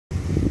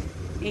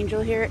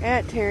Angel here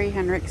at Terry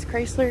Henricks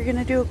Chrysler. Going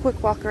to do a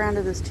quick walk around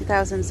of this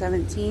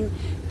 2017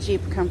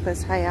 Jeep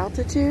Compass High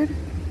Altitude.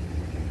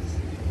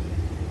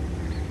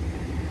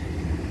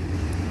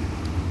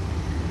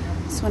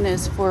 This one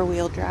is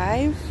four-wheel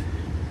drive.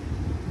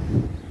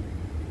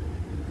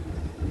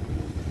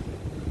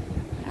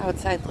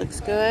 Outside looks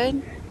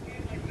good.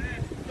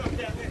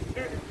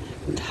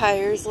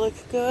 Tires look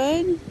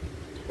good.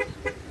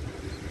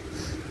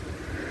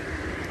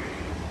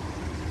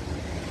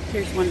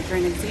 Here's one for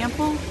an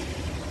example.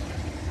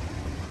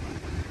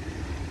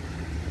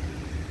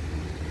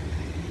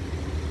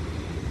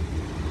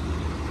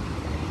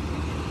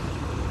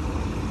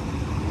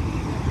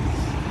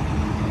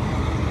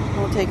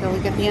 We'll take a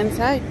look at the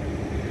inside.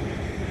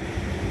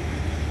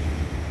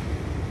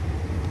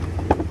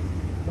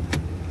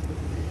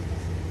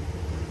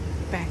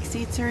 Back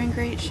seats are in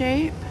great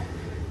shape.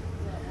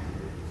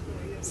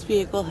 This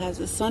vehicle has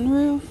a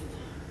sunroof.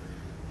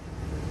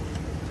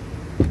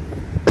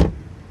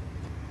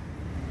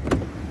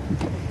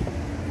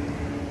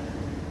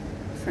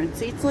 Front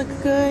seats look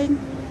good.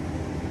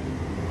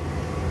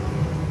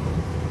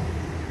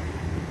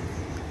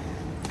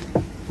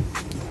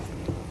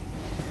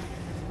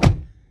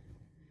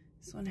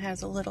 This one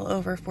has a little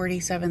over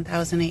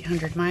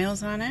 47,800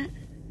 miles on it.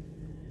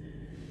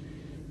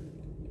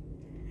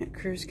 At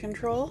cruise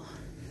control.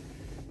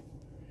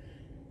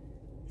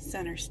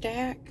 Center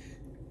stack.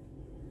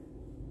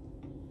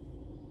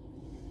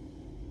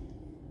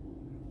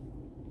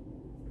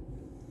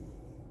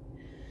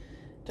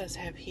 Does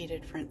have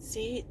heated front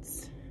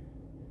seats.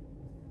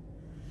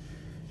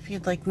 If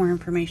you'd like more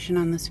information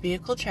on this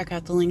vehicle, check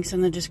out the links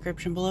in the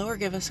description below or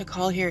give us a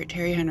call here at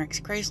Terry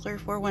Henricks Chrysler,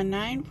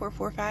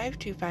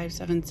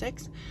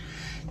 419-445-2576.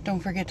 Don't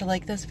forget to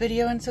like this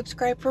video and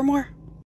subscribe for more.